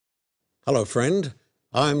Hello, friend.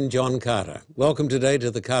 I'm John Carter. Welcome today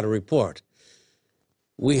to the Carter Report.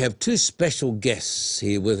 We have two special guests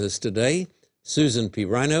here with us today, Susan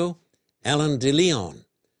Pirano, Alan DeLeon.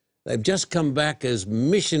 They've just come back as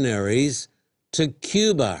missionaries to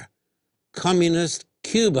Cuba, communist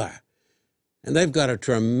Cuba, and they've got a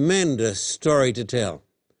tremendous story to tell.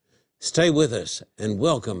 Stay with us and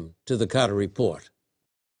welcome to the Carter Report.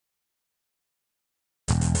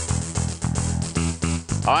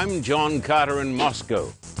 I'm John Carter in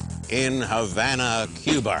Moscow, in Havana,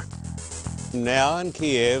 Cuba. Now in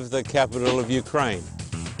Kiev, the capital of Ukraine.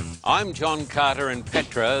 I'm John Carter in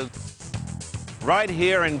Petra, right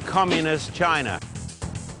here in communist China,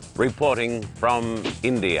 reporting from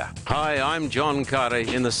India. Hi, I'm John Carter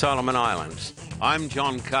in the Solomon Islands. I'm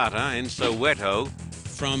John Carter in Soweto,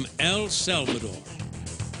 from El Salvador.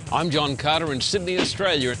 I'm John Carter in Sydney,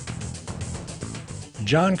 Australia.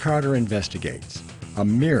 John Carter Investigates, a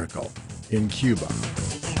miracle in Cuba.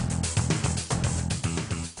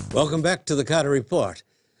 Welcome back to the Carter Report.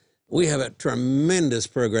 We have a tremendous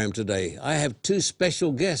program today. I have two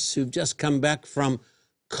special guests who've just come back from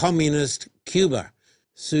communist Cuba.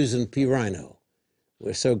 Susan Pirano.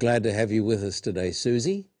 We're so glad to have you with us today,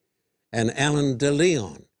 Susie. And Alan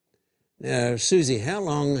DeLeon. Now, Susie, how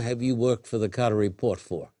long have you worked for the Carter Report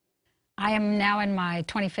for? I am now in my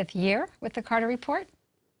 25th year with the Carter Report.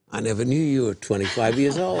 I never knew you were 25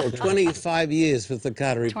 years old. 25 years with the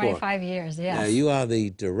Carter Report. 25 years, yes. Now, you are the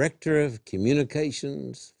Director of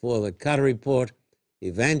Communications for the Carter Report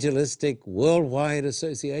Evangelistic Worldwide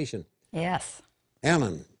Association. Yes.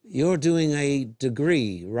 Alan, you're doing a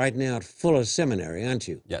degree right now at Fuller Seminary, aren't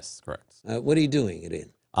you? Yes, correct. What are you doing it in?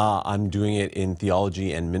 I'm doing it in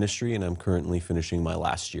theology and ministry, and I'm currently finishing my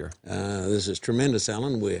last year. This is tremendous,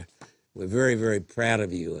 Alan. We're very, very proud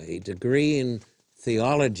of you. A degree in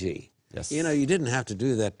theology. Yes. You know, you didn't have to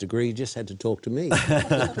do that degree, you just had to talk to me.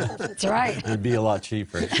 That's right. It'd be a lot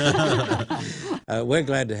cheaper. We're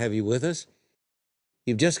glad to have you with us.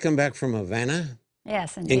 You've just come back from Havana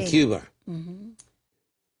Yes, indeed. in Cuba. Mm-hmm.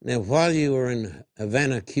 Now, while you were in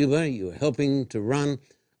Havana, Cuba, you were helping to run,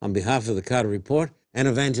 on behalf of the Carter Report, an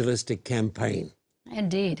evangelistic campaign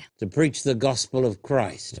Indeed. to preach the gospel of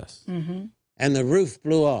Christ. Yes. Mm-hmm. And the roof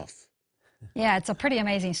blew off. Yeah, it's a pretty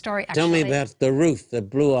amazing story, actually. Tell me about the roof that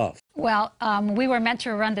blew off. Well, we were meant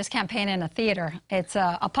to run this campaign in a theater. It's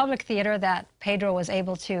a public theater that Pedro was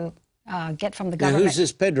able to get from the Now, government. who's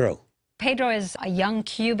this Pedro? Pedro is a young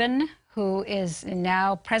Cuban who is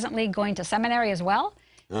now presently going to seminary as well,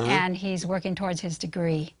 and he's working towards his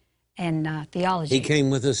degree in theology. He came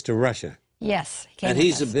with us to Russia. Yes. He came And with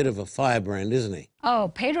he's a us. bit of a firebrand, isn't he?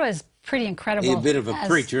 Oh, Pedro is pretty incredible. He's a bit of a as-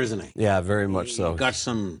 preacher, isn't he? Yeah, very much so. Got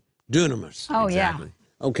some dunamis. Oh, Exactly.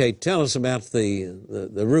 Okay, tell us about the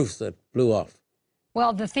roof that blew off.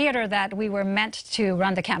 Well, the theater that we were meant to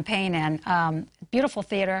run the campaign in, beautiful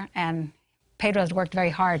theater, and Pedro has worked very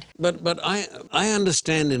hard. But I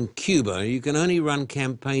understand in Cuba you can only run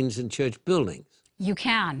campaigns in church buildings. You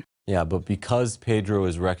can. Yeah, but because Pedro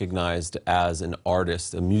is recognized as an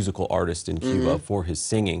artist, a musical artist in Cuba for his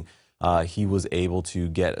singing, he was able to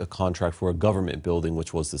get a contract for a government building,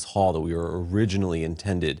 which was this hall that we were originally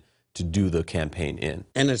intended to do the campaign in.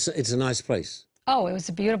 And it's a nice place. Oh, it was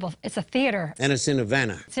a beautiful. It's a theater. And it's in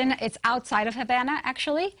Havana. It's outside of Havana,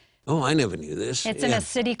 actually. Oh, I never knew this. It's in a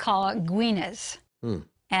city called Guines.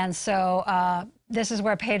 And so this is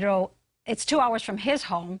where Pedro, it's 2 hours from his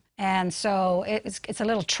home, and so it's a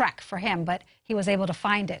little trek for him, but he was able to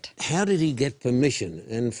find it. How did he get permission,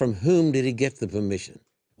 and from whom did he get the permission?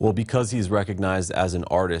 Well, because he's recognized as an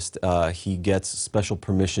artist, he gets special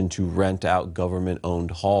permission to rent out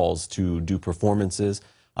government-owned halls to do performances.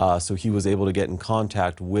 So he was able to get in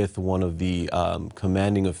contact with one of the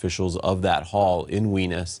commanding officials of that hall in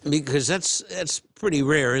Guines. Because that's pretty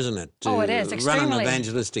rare, isn't it? To Oh, it is, run an extremely.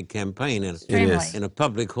 evangelistic campaign Extremely. in a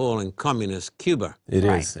public hall in communist Cuba. It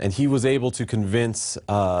Right. is, and he was able to convince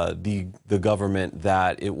the government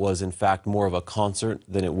that it was in fact more of a concert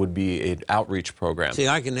than it would be an outreach program. See,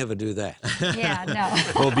 I can never do that. Yeah,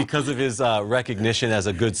 no. Well, because of his recognition as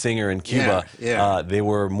a good singer in Cuba, Yeah. they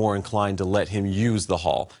were more inclined to let him use the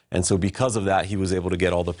hall, and so because of that, he was able to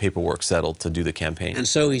get all the paperwork settled to do the campaign. And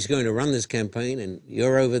so he's going to run this campaign, and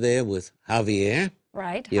you're over there with Javier,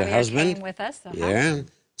 Right. your Javier husband. came with us. Yeah.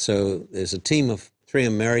 So there's a team of 3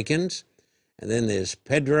 Americans, and then there's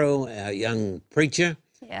Pedro, our young preacher,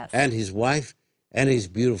 Yes. and his wife, and his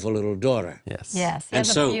beautiful little daughter. Yes. Yes. He And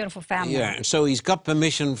has so, a beautiful family. Yeah, and so he's got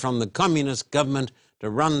permission from the communist government to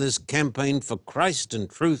run this campaign for Christ and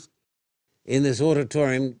truth in this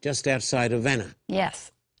auditorium just outside Havana.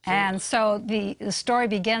 Yes. And so the story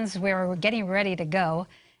begins where we're getting ready to go,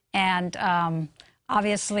 And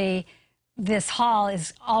obviously, this hall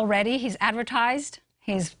is all ready. He's advertised.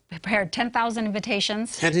 He's prepared 10,000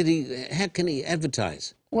 invitations. How can he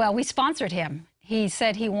advertise? Well, we sponsored him. He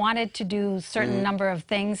said he wanted to do a certain number of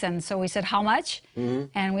things, and so we said, how much?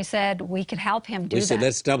 And we said we could help him do that. We said,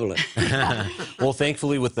 let's double it. Well,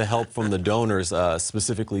 thankfully, with the help from the donors,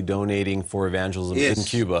 specifically donating for evangelism in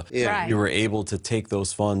Cuba, Right. we were able to take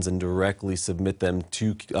those funds and directly submit them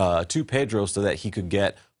to Pedro so that he could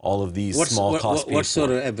get all of these small costs paid What sort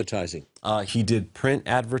for. of advertising? He did print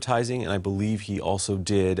advertising, and I believe he also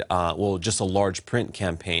did, well, just a large print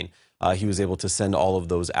campaign. He was able to send all of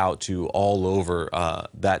those out to all over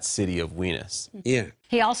that city of Guines. Yeah.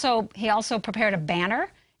 He also prepared a banner.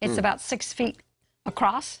 It's about 6 feet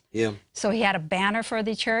across. Yeah. So he had a banner for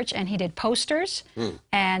the church, and he did posters,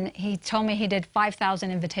 and he told me he did 5,000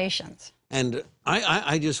 invitations. And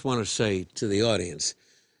I just want to say to the audience,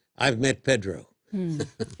 I've met Pedro.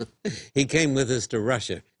 He came with us to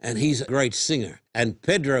Russia, and he's a great singer. And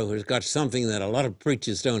Pedro has got something that a lot of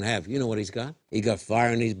preachers don't have. You know what he's got? He got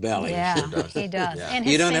fire in his belly. Yeah, he does. And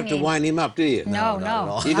his You don't have to singing. wind him up, do you?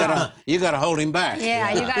 No. You gotta hold him back.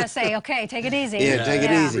 Yeah, you got to say, okay, take it easy. Yeah, take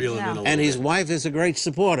it easy. Reel him in a No. little And his wife is a great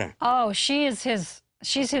supporter. Oh, she's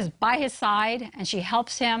by his side, and she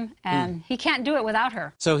helps him, and he can't do it without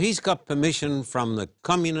her. So he's got permission from the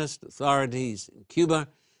communist authorities in Cuba.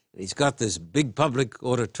 He's got this big public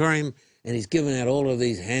auditorium, and he's giving out all of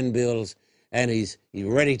these handbills, and he's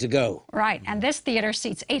ready to go. Right, and this theater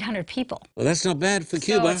seats 800 people. Well, that's not bad for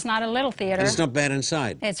Cuba. So it's not a little theater. It's not bad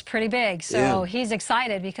inside. It's pretty big. So Yeah. he's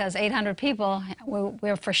excited because 800 people,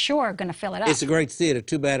 we're for sure going to fill it up. It's a great theater.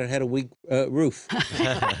 Too bad it had a weak roof.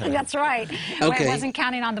 That's right. Okay. I wasn't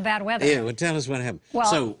counting on the bad weather. Yeah, well, tell us what happened. Well-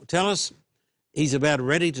 So tell us, he's about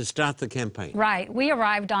ready to start the campaign. Right. We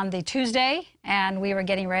arrived on the Tuesday, and we were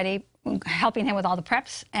getting ready, helping him with all the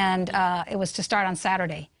preps, and it was to start on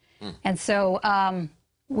Saturday. And so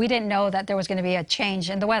we didn't know that there was going to be a change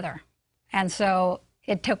in the weather. And so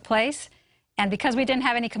it took place. And because we didn't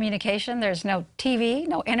have any communication, there's no TV,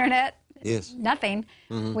 no internet, Yes. nothing.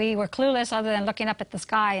 We were clueless other than looking up at the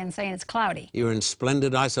sky and saying it's cloudy. You're in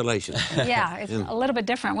splendid isolation. Yeah, it's a little bit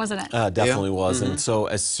different, wasn't it? Definitely was. And so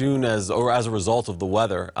as soon as, or as a result of the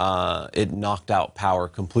weather, it knocked out power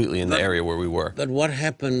completely in the area where we were. But what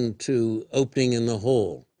happened to opening in the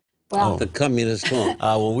hall, Well, the communist hall?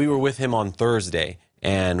 Well, we were with him on Thursday,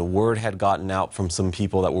 and word had gotten out from some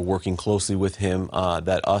people that were working closely with him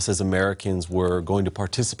that us as Americans were going to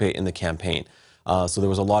participate in the campaign. So there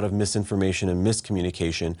was a lot of misinformation and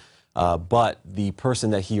miscommunication. But the person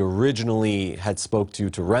that he originally had spoke to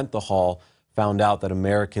rent the hall found out that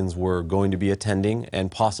Americans were going to be attending and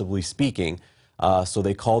possibly speaking. So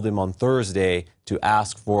they called him on Thursday to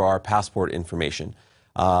ask for our passport information.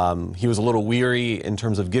 He was a little weary in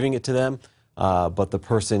terms of giving it to them, but the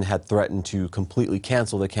person had threatened to completely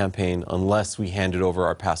cancel the campaign unless we handed over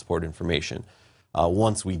our passport information.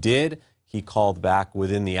 Once we did, he called back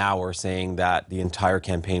within the hour saying that the entire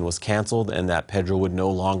campaign was canceled and that Pedro would no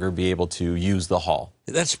longer be able to use the hall.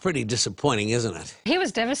 That's pretty disappointing, isn't it? he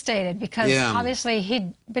was devastated because Yeah. obviously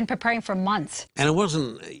he'd been preparing for months. And it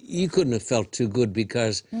wasn't, you couldn't have felt too good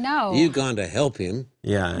because No. you've gone to help him.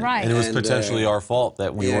 Yeah, Right. and it was And, potentially our fault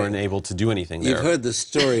that we yeah. weren't able to do anything there. You've heard the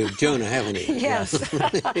story of Jonah, haven't you? Yes.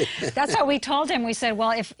 That's what we told him. We said,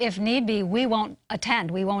 well, if need be, we won't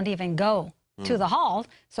attend. We won't even go to the hall,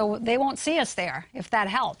 so they won't see us there, if that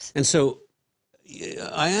helps. And so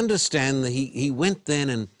I understand that he went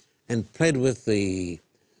then and pled with the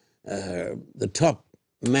top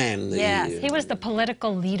man, Yes, he was the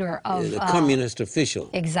political leader of... the communist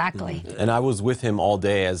official. Exactly. And I was with him all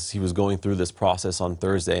day as he was going through this process on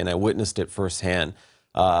Thursday, and I witnessed it firsthand.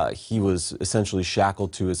 He was essentially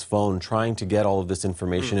shackled to his phone, trying to get all of this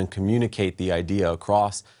information and communicate the idea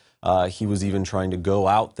across. He was even trying to go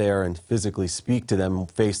out there and physically speak to them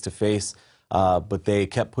face to face, but they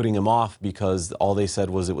kept putting him off because all they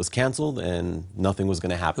said was it was canceled and nothing was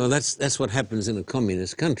going to happen. Well, that's what happens in a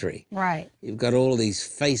communist country. Right, You've got all these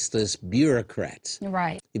faceless bureaucrats.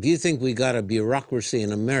 right, If you think we got a bureaucracy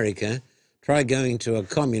in America, try going to a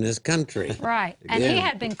communist country. right. And he Yeah.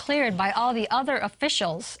 had been cleared by all the other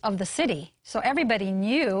officials of the city, so everybody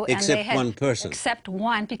knew. And Except they had, one person. Except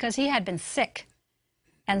one, because he had been sick.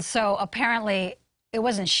 And so apparently it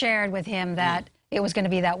wasn't shared with him that it was going to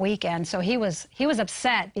be that weekend. So he was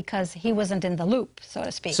upset because he wasn't in the loop, so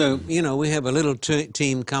to speak. So, you know, we have a little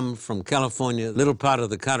team come from California, little part of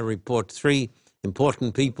the Carter Report, 3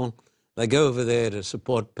 important people. They go over there to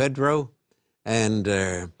support Pedro, and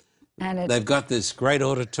and they've got this great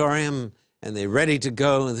auditorium, and they're ready to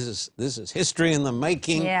go. And this is history in the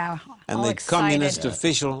making. Yeah, And all the excited. communist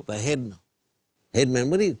official, the headman,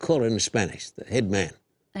 what do you call it in Spanish? The headman.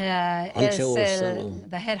 Honcho or something?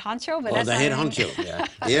 The head honcho, but Oh, that's the not head really- honcho.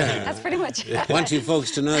 Yeah. That's pretty much it. I want you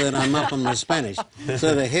folks to know that I'm up on my Spanish.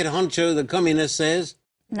 So the head honcho, the communist, says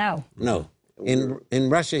No. no. In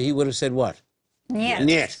Russia, he would have said what? Niet.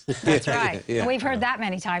 Niet. That's right. Yeah. We've heard that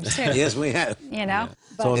many times too. Yes, we have. You know.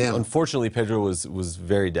 So Yeah. unfortunately, Pedro was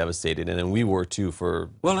very devastated, and we were too for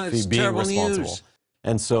It's being terrible responsible. news.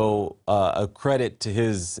 And so, a credit to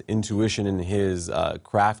his intuition and his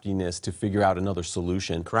craftiness to figure out another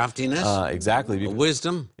solution. Craftiness, Exactly.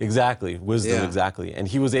 wisdom. Exactly, wisdom, Yeah. exactly. And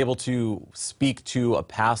he was able to speak to a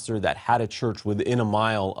pastor that had a church within a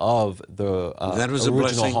mile of the That was a original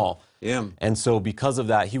blessing. hall. Yeah. And so because of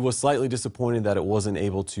that, he was slightly disappointed that it wasn't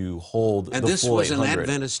able to hold And the this full was an 800.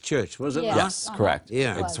 Adventist church, was it? Yeah. not? Yes, correct.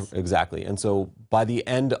 Yeah. It was. Exactly. And so by the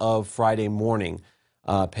end of Friday morning,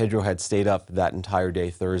 Pedro had stayed up that entire day,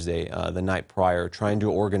 Thursday, the night prior, trying to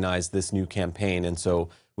organize this new campaign. And so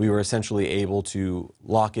we were essentially able to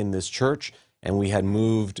lock in this church, and we had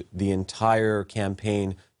moved the entire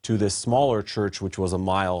campaign to this smaller church, which was a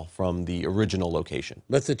mile from the original location.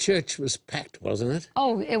 But the church was packed, wasn't it?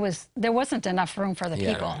 Oh, there wasn't enough room for the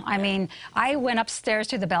people. right. I mean, I went upstairs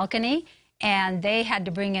to the balcony and they had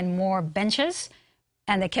to bring in more benches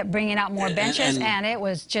and they kept bringing out more benches and it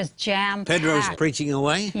was just jam-packed. Pedro's preaching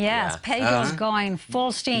away. Yes, Yeah. Pedro's going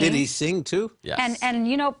full steam. Did he sing too? Yes. And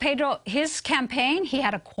you know, Pedro, his campaign, he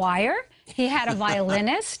had a choir, he had a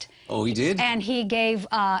violinist. Oh, he did? And he gave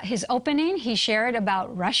his opening. He shared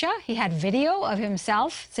about Russia. He had video of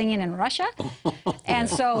himself singing in Russia, and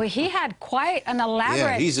so he had quite an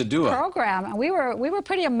elaborate he's a doer. program. And we were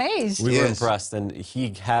pretty amazed. We were Yes. impressed, and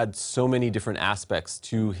he had so many different aspects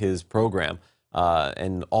to his program,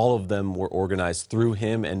 and all of them were organized through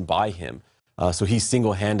him and by him. So he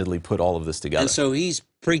single-handedly put all of this together. And so he's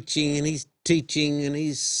preaching and he's teaching and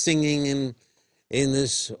he's singing in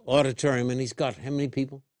this auditorium, and he's got how many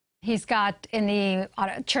people? He's got in the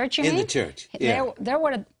church. You In mean? the church, yeah. There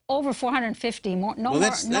were over 450. More, no Well, more,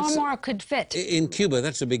 that's- no more could fit. In Cuba,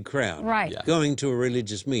 that's a big crowd. Right. Yeah. Going to a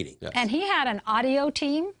religious meeting. And he had an audio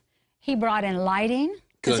team. He brought in lighting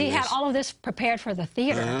because he had Goodness. all of this prepared for the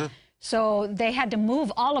theater. So they had to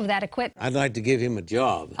move all of that equipment. I'd like to give him a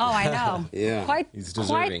job. Oh, I know. Yeah. He's Quite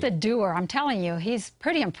deserving. the doer, I'm telling you. He's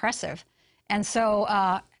pretty impressive. And so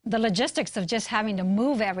the logistics of just having to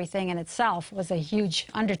move everything in itself was a huge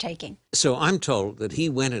undertaking. So I'm told that he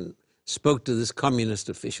went and spoke to this communist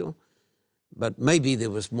official, but maybe there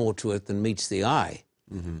was more to it than meets the eye.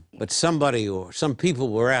 But somebody or some people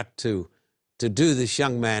were out to do this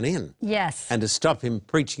young man in Yes. and to stop him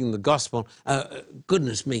preaching the gospel.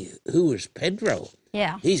 Goodness me, who is Pedro?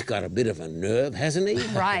 Yeah. He's got a bit of a nerve, hasn't he?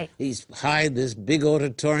 Right. He's hired this big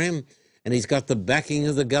auditorium and he's got the backing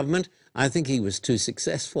of the government. I think he was too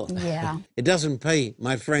successful. Yeah. It doesn't pay,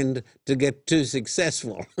 my friend, to get too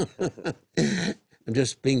successful. I'm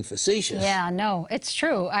just being facetious. Yeah, no, it's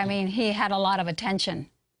true. I mean, he had a lot of attention.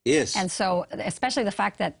 Yes. And so, especially the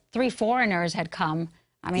fact that 3 foreigners had come,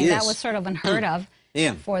 I mean, Yes. that was sort of unheard of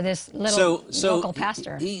Yeah. for this little so local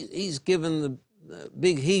pastor. He's given the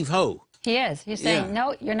big heave-ho. He is. He's saying, Yeah.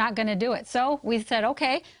 no, you're not going to do it. So we said,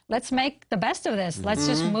 okay, let's make the best of this. Let's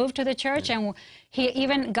just move to the church. And he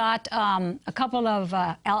even got a couple of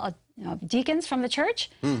deacons from the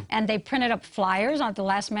church, and they printed up flyers at the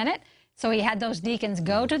last minute. So he had those deacons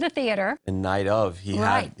go to the theater. And night of, he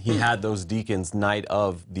Right. had those deacons night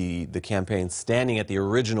of the campaign standing at the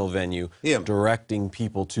original venue, Yeah. directing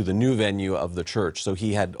people to the new venue of the church. So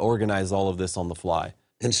he had organized all of this on the fly.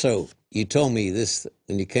 And so you told me this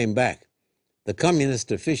when you came back. The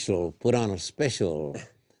communist official put on a special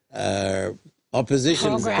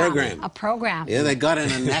opposition program. A program. Yeah, they got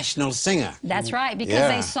in a national singer. That's right, because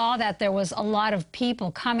Yeah. they saw that there was a lot of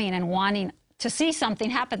people coming and wanting to see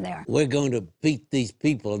something happen there. We're going to beat these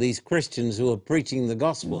people, these Christians who are preaching the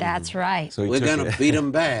gospel. That's right. So he We're took going it- to beat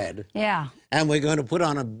them bad. Yeah. And we're going to put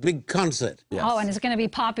on a big concert. Oh, and it's going to be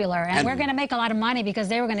popular. And we're going to make a lot of money because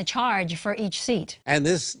they were going to charge for each seat. And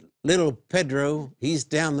this little Pedro, he's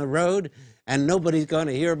down the road, and nobody's going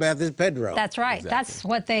to hear about this Pedro. That's right. That's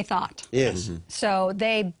what they thought. Yes. So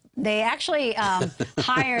they actually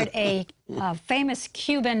hired a famous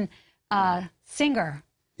Cuban singer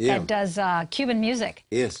Yeah. that does Cuban music.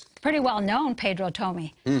 Yes. Pretty well known, Pedro told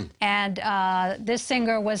me. And this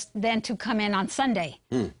singer was then to come in on Sunday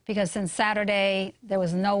because since Saturday there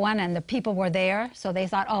was no one and the people were there. So they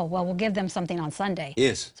thought, oh, well, we'll give them something on Sunday.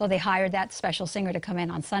 Yes. So they hired that special singer to come in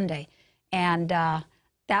on Sunday. And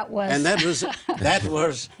that was... And that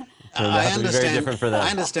was turned out to be very different for them. I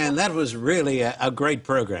understand that was really a great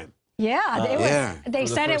program. Yeah, it was, Yeah. they For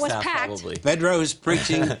the said it first was half, packed. probably. Pedro's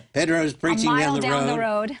preaching. Pedro's preaching A mile down the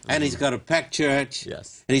road. And he's got a packed church.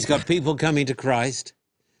 Yes. And he's got people coming to Christ.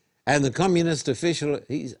 And the communist official,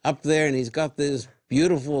 he's up there and he's got this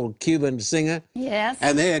beautiful Cuban singer. Yes.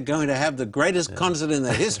 And they are going to have the greatest concert in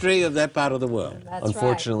the history of that part of the world. That's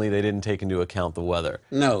Unfortunately, they didn't take into account the weather.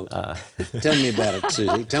 No. Tell me about it,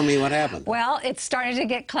 Susie. Tell me what happened. Well, it started to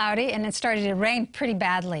get cloudy and it started to rain pretty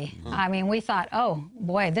badly. I mean, we thought, oh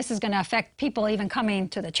boy, this is going to affect people even coming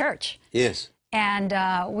to the church. Yes. And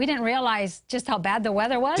we didn't realize just how bad the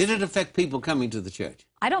weather was. Did it affect people coming to the church?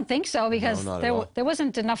 I don't think so because not at all. there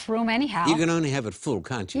wasn't enough room anyhow. You can only have it full,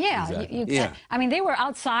 can't you? Yeah, Exactly. Yeah. I mean, they were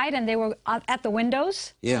outside and they were at the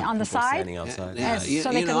windows Yeah. on the People side. standing outside. Yeah, so you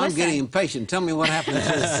they could know, I'm listen. getting impatient. Tell me what happened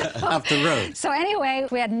up the road. So anyway,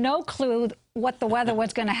 we had no clue what the weather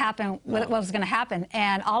was going to happen, what was going to happen,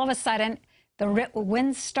 and all of a sudden, the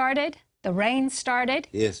winds started, the rain started,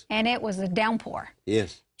 Yes. and it was a downpour.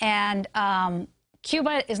 Yes. And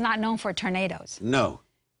Cuba is not known for tornadoes, No.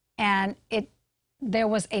 and there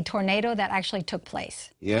was a tornado that actually took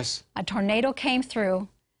place. Yes. A tornado came through,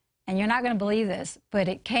 and you're not going to believe this, but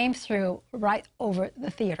it came through right over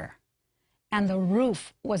the theater, and the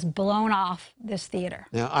roof was blown off this theater.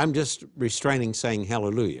 Now, I'm just restraining saying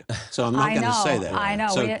hallelujah, so I'm not I going to know, say that. I know.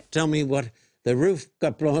 So tell me what, the roof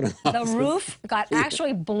got blown off. The roof got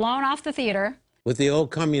actually blown off the theater With the old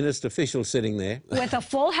communist official sitting there, with a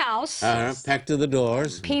full house. packed to the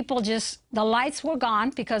doors, People the lights were gone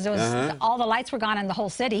because it was all the lights were gone in the whole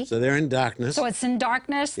city. so they're in darkness, So it's in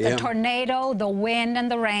darkness, Yeah. the tornado, the wind, and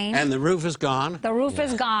the rain. and the roof is gone. The roof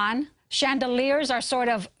is gone. Chandeliers are sort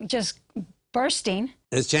of just bursting.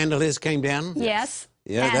 The chandeliers came down. Yes.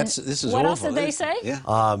 Yeah, And this is what awful. else did they say?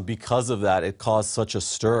 Yeah. Because of that, it caused such a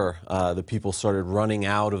stir. The people started running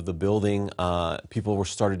out of the building. People were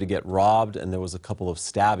started to get robbed, and there was a couple of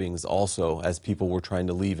stabbings also as people were trying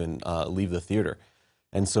to leave and leave the theater.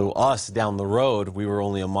 And so us down the road, we were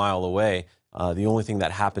only a mile away. The only thing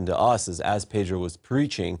that happened to us is as Pedro was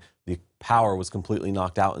preaching, the power was completely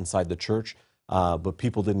knocked out inside the church, but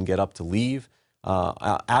people didn't get up to leave.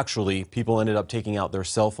 Actually, people ended up taking out their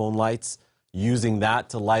cell phone lights, using that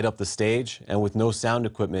to light up the stage, and with no sound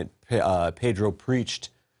equipment, Pedro preached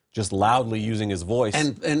just loudly using his voice.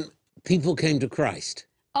 And people came to Christ.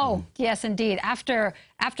 Oh, yes, indeed. After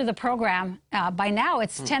the program, by now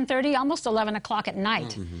it's 10:30, almost 11 o'clock at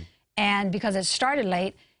night. And because it started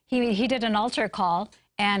late, he did an altar call,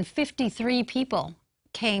 and 53 people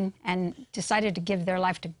came and decided to give their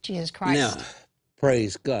life to Jesus Christ. Now,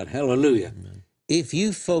 praise God, hallelujah. If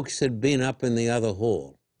you folks had been up in the other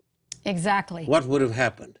hall, Exactly. what would have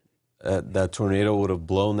happened? That tornado would have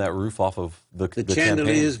blown that roof off of the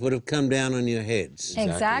Chandeliers would have come down on your heads.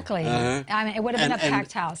 Exactly. I mean, it would have been a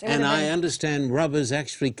packed house. It would And have I been, understand robbers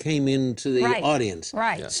actually came into the Right, audience,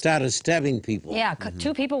 right. started stabbing people. yeah,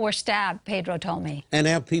 2 people were stabbed, Pedro told me. And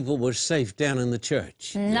our people were safe down in the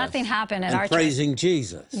church Nothing happened at our and church. praising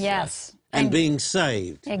Jesus. Yes. And being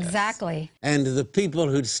saved. Exactly. And the people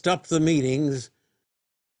who'd stopped the meetings,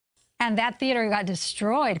 And that theater got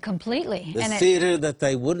destroyed completely. the And theater that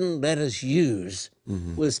they wouldn't let us use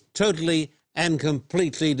was totally and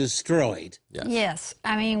completely destroyed. yes.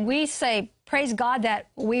 I mean, we say, praise God that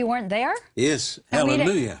we weren't there. Yes, And we didn't-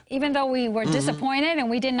 hallelujah. even though we were disappointed and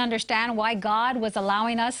we didn't understand why God was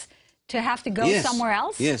allowing us to have to go Yes, somewhere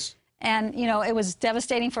else. yes. And, you know, it was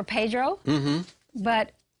devastating for Pedro.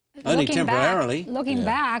 But Only looking temporarily.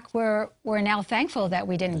 back, we're now thankful that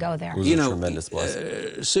we didn't go there. It was You a know, tremendous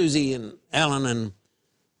blessing. Susie and Alan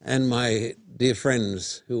and my dear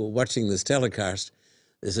friends who are watching this telecast,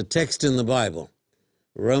 there's a text in the Bible,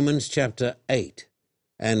 Romans chapter 8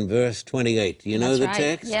 and verse 28. You know That's the right.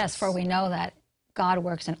 text? Yes, for we know that God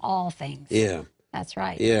works in all things. Yeah, That's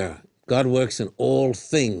right. yeah. God works in all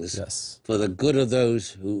things Yes. for the good of those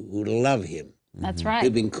who love him. That's Who've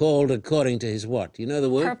right. been called according to his what? You know the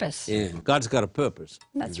word? Purpose. Yeah. God's got a purpose.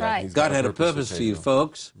 That's Exactly. right. He's God got a had a purpose for purpose for you, Pedro.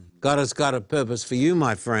 folks. God has got a purpose for you,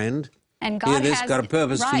 my friend. And God Hear this, has got a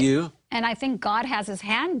purpose for right. you. And I think God has his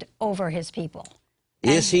hand over his people.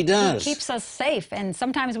 Yes, he does. He keeps us safe. And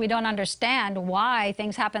sometimes we don't understand why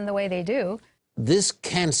things happen the way they do. This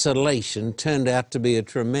cancellation turned out to be a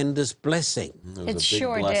tremendous blessing. It was a It big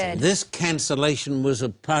sure blessing. did. This cancellation was a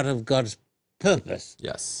part of God's purpose.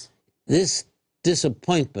 Yes. This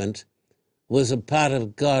disappointment was a part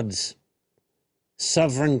of God's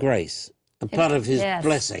sovereign grace, a part of his yes.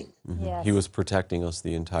 blessing. Yes. He was protecting us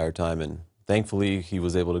the entire time, and thankfully he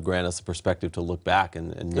was able to grant us a perspective to look back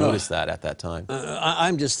and notice that at that time.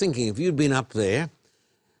 I'm just thinking, if you'd been up there,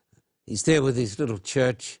 he's there with his little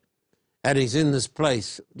church, and he's in this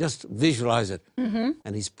place. Just visualize it.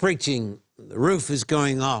 And he's preaching. The roof is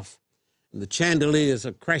going off. And the chandeliers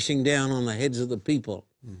are crashing down on the heads of the people.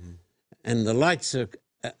 And the lights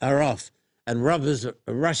are off. And robbers are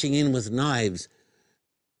rushing in with knives.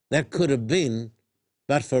 That could have been,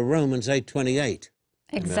 but for Romans 8:28.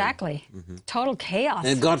 Exactly. Total chaos.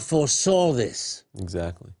 And God foresaw this.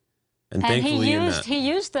 Exactly. And And thankfully he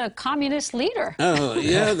used the communist leader. Oh,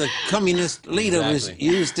 yeah, the communist leader was Exactly.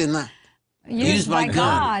 used in that. Used by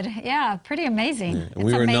God. God. Yeah, pretty amazing. And It's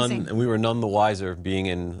we were amazing. we were none the wiser being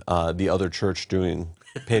in the other church doing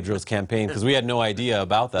Pedro's campaign, because we had no idea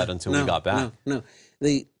about that until we got back. No.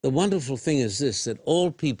 The wonderful thing is this, that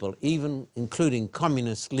all people, even including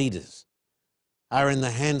communist leaders, are in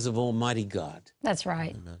the hands of Almighty God. That's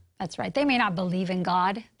right. That's right. They may not believe in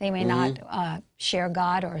God. They may not share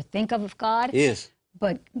God or think of God, Yes.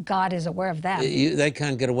 but God is aware of them. They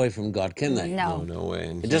can't get away from God, can they? No. No way.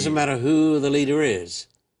 And It doesn't matter who the leader is.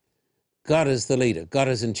 God is the leader. God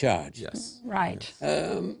is in charge. Yes. Right.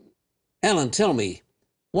 Alan, tell me,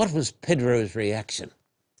 what was Pedro's reaction?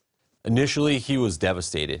 Initially, he was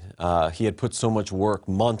devastated. He had put so much work,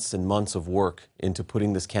 months and months of work, into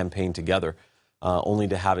putting this campaign together, only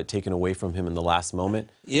to have it taken away from him in the last moment.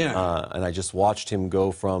 Yeah. And I just watched him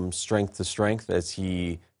go from strength to strength as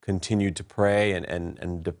he continued to pray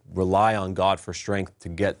and to rely on God for strength to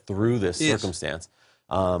get through this circumstance.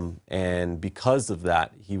 And because of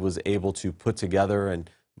that, he was able to put together and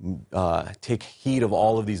take heed of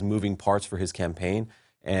all of these moving parts for his campaign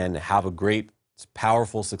and have a great,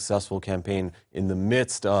 powerful, successful campaign in the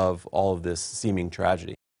midst of all of this seeming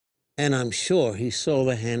tragedy. And I'm sure he saw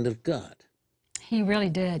the hand of God. He really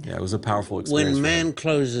did. Yeah, it was a powerful experience. When for him. man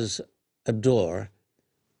closes a door,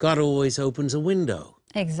 God always opens a window.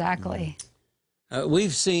 Exactly.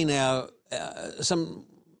 We've seen some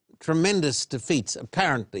tremendous defeats,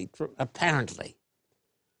 apparently,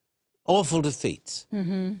 awful defeats,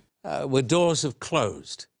 where doors have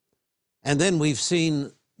closed. And then we've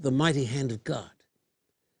seen the mighty hand of God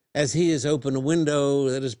as he has opened a window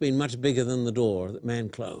that has been much bigger than the door that man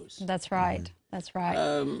closed. That's right. That's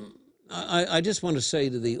right. I just want to say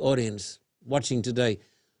to the audience watching today,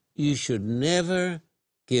 you should never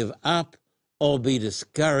give up or be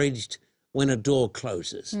discouraged when a door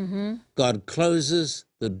closes. God closes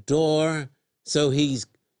the door so he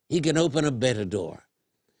can open a better door.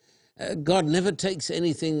 God never takes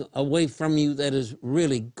anything away from you that is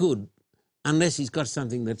really good unless he's got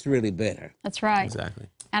something that's really better. That's right. Exactly.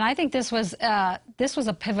 And I think this was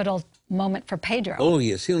a pivotal moment for Pedro. Oh,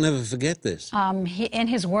 yes, he'll never forget this. In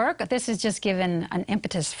his work, this has just given an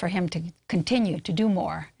impetus for him to continue to do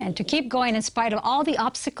more and to keep going in spite of all the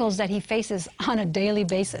obstacles that he faces on a daily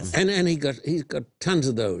basis. And he's got tons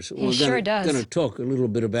of those. He sure does. We're going to talk a little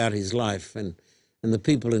bit about his life and the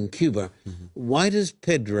people in Cuba. Why does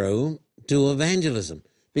Pedro do evangelism?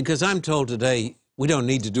 Because I'm told today we don't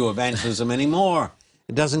need to do evangelism anymore.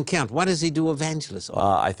 It doesn't count. Why does he do evangelism?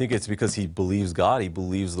 I think it's because he believes God, he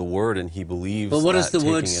believes the word, and he believes. But what does that the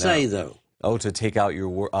word taking it say, out- though? Oh, to take out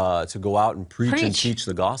your to go out and preach and Preach. teach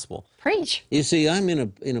the gospel. Preach. You see, I'm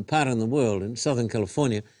in a part of the world, in Southern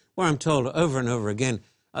California, where I'm told over and over again,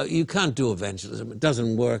 you can't do evangelism. It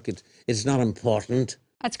doesn't work. It's not important.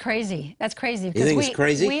 That's crazy. That's crazy. You think it's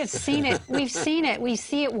crazy? We have seen it. We've seen it. We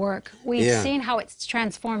see it work. We've Yeah. seen how it's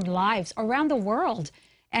transformed lives around the world.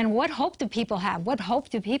 And what hope do people have? What hope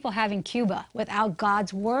do people have in Cuba without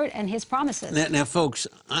God's word and his promises? Now folks,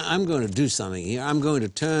 I'm going to do something here. I'm going to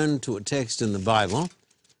turn to a text in the Bible.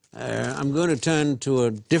 I'm going to turn to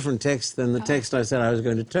a different text than the text I said I was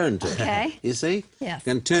going to turn to. Okay. You see? Yes.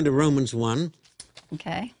 I'm going to turn to Romans 1.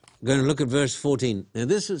 Okay. I'm going to look at verse 14. Now,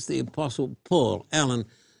 this is the Apostle Paul. Alan,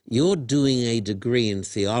 you're doing a degree in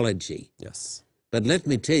theology. Yes. But let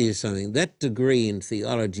me tell you something. That degree in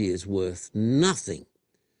theology is worth nothing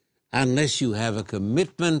unless you have a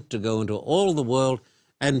commitment to go into all the world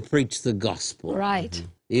and preach the gospel. Right.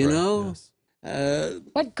 You know? Yes.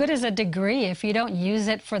 What good is a degree if you don't use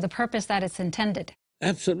it for the purpose that it's intended?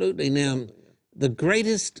 Absolutely. Now, the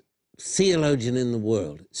greatest theologian in the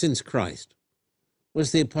world since Christ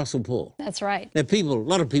was the Apostle Paul. That's right. Now, a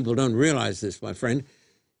lot of people don't realize this, my friend.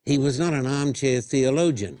 He was not an armchair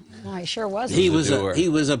theologian. Oh, he sure was. He was was a doer. he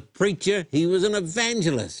was a preacher. He was an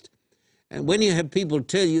evangelist. And when you have people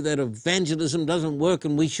tell you that evangelism doesn't work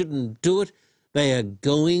and we shouldn't do it, they are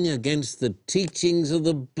going against the teachings of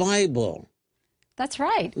the Bible. That's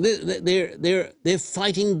right. They're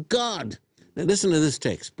fighting God. Now listen to this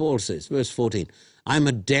text. Paul says, verse 14, I'm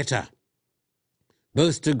a debtor,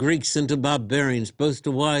 both to Greeks and to barbarians, both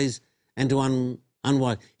to wise and to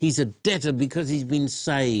unwise. He's a debtor because he's been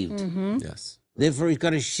saved. Yes. Therefore, he's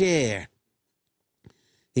got to share.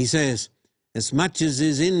 He says, as much as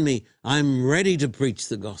is in me, I'm ready to preach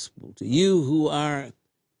the gospel to you who are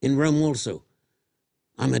in Rome also.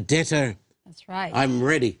 I'm a debtor. That's right. I'm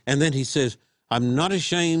ready. And then he says, I'm not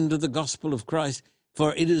ashamed of the gospel of Christ,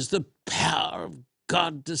 for it is the power of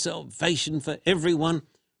God to salvation for everyone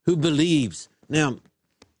who believes. Now,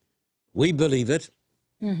 we believe it.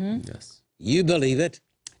 Yes. You believe it.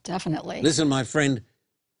 Definitely. Listen, my friend,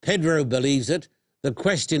 Pedro believes it. The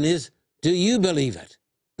question is, do you believe it?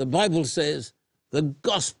 The Bible says the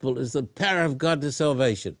gospel is the power of God to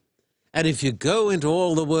salvation. And if you go into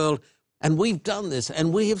all the world, and we've done this,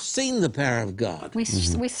 and we have seen the power of God. We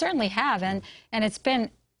certainly have, and it's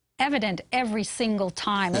been evident every single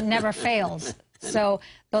time. It never fails. So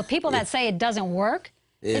the people that say it doesn't work,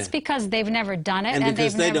 it's because they've never done it. And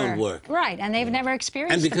because they don't work. Right, and they've never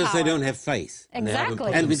experienced And because the power. they don't have faith.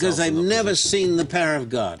 Exactly. And because they've never seen the power of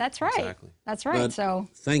God. That's right. Exactly. That's right. But so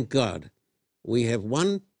thank God we have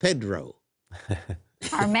one Pedro,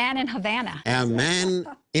 our man in Havana. our man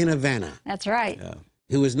in Havana, That's right.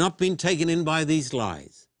 who has not been taken in by these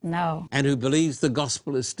lies No. and who believes the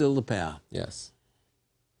gospel is still the power. Yes.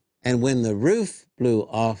 And when the roof blew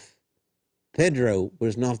off, Pedro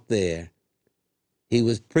was not there. He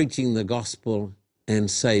was preaching the gospel and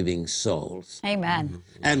saving souls. Amen.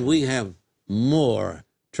 And we have more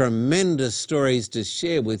tremendous stories to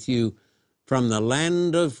share with you from the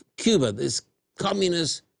land of Cuba, this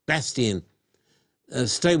communist bastion.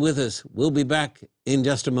 Stay with us. We'll be back in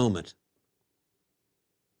just a moment.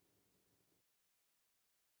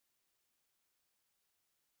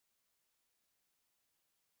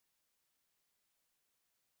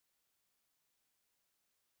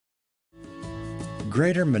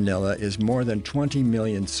 Greater Manila is more than 20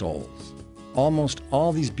 million souls. Almost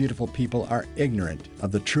all these beautiful people are ignorant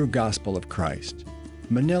of the true gospel of Christ.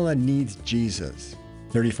 Manila needs Jesus.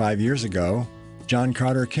 35 years ago, John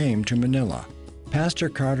Carter came to Manila. Pastor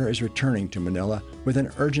Carter is returning to Manila with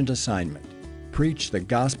an urgent assignment: preach the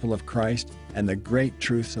gospel of Christ and the great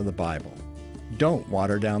truths of the Bible. Don't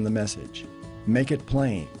water down the message. Make it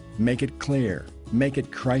plain, make it clear, make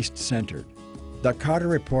it Christ-centered. The Carter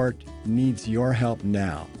Report needs your help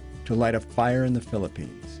now to light a fire in the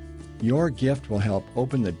Philippines. Your gift will help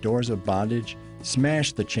open the doors of bondage,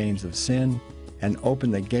 smash the chains of sin, and open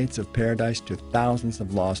the gates of paradise to thousands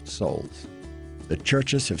of lost souls. The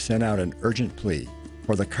churches have sent out an urgent plea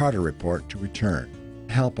for the Carter Report to return.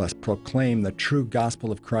 Help us proclaim the true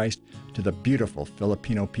gospel of Christ to the beautiful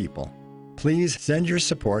Filipino people. Please send your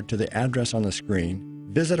support to the address on the screen,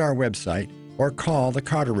 visit our website, or call the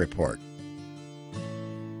Carter Report.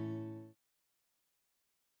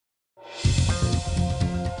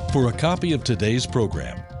 For a copy of today's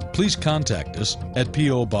program, please contact us at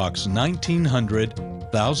P.O. Box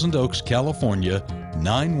 1900, Thousand Oaks, California,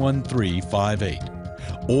 91358.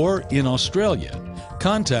 Or in Australia,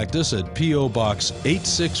 contact us at P.O. Box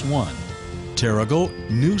 861, Terrigal,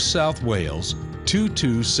 New South Wales,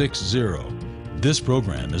 2260. This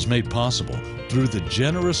program is made possible through the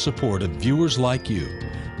generous support of viewers like you.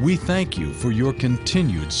 We thank you for your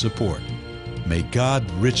continued support. May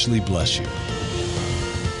God richly bless you.